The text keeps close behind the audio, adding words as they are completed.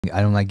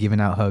I don't like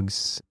giving out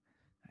hugs.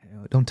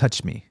 Don't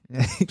touch me.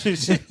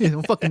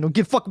 Don't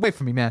get fuck away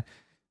from me, man.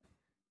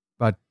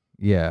 But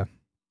yeah,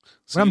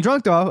 So when I'm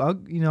drunk though,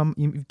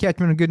 you catch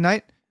me on a good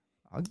night,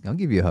 I'll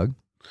give you a hug.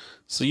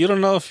 So you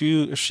don't know if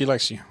she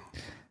likes you.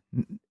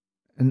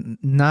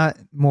 Not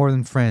more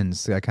than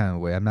friends, that kind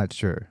of way. I'm not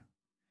sure.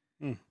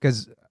 Hmm.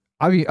 Because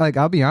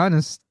I'll be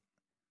honest.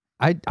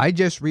 I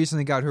just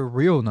recently got her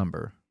real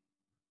number.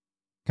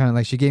 Kind of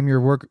like she gave me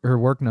her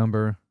work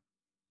number.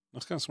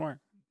 That's kind of smart.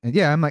 And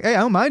yeah, I'm like, hey,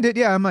 I don't mind it.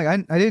 Yeah, I'm like,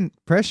 I didn't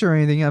pressure or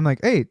anything. I'm like,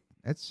 hey,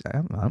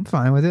 I'm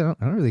fine with it. I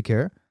don't really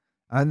care.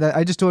 And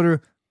I just told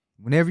her,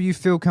 whenever you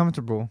feel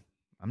comfortable.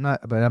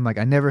 But I'm like,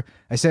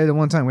 I said it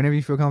one time, whenever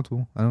you feel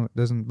comfortable, it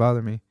doesn't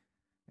bother me.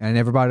 And I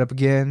never brought it up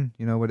again.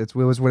 You know what? It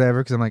was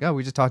whatever. Because I'm like, oh,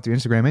 we just talked through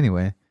Instagram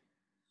anyway.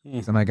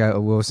 So I'm like,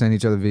 we'll send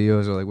each other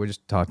videos, or like we'll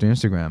just talk through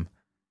Instagram.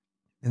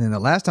 And then the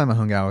last time I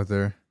hung out with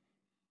her,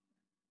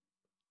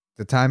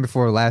 the time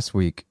before last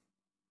week,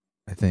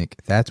 I think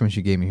that's when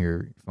she gave me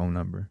her phone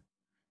number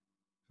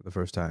for the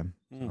first time.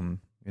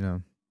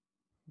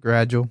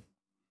 Gradual,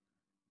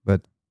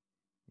 but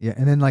yeah.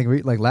 And then like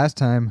last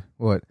time,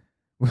 what?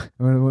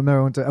 Remember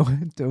I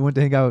went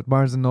to hang out with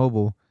Barnes and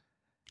Noble.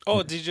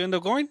 Oh, did you end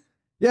up going?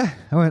 Yeah,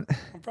 I went.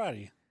 I'm proud of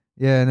you.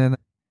 Yeah, and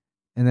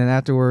then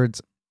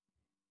afterwards,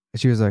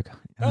 she was like,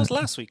 That was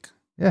last week.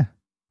 Yeah.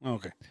 Oh,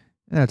 okay.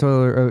 And I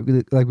told her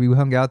like we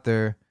hung out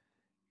there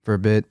for a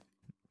bit,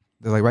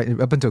 like right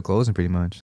up until closing, pretty much.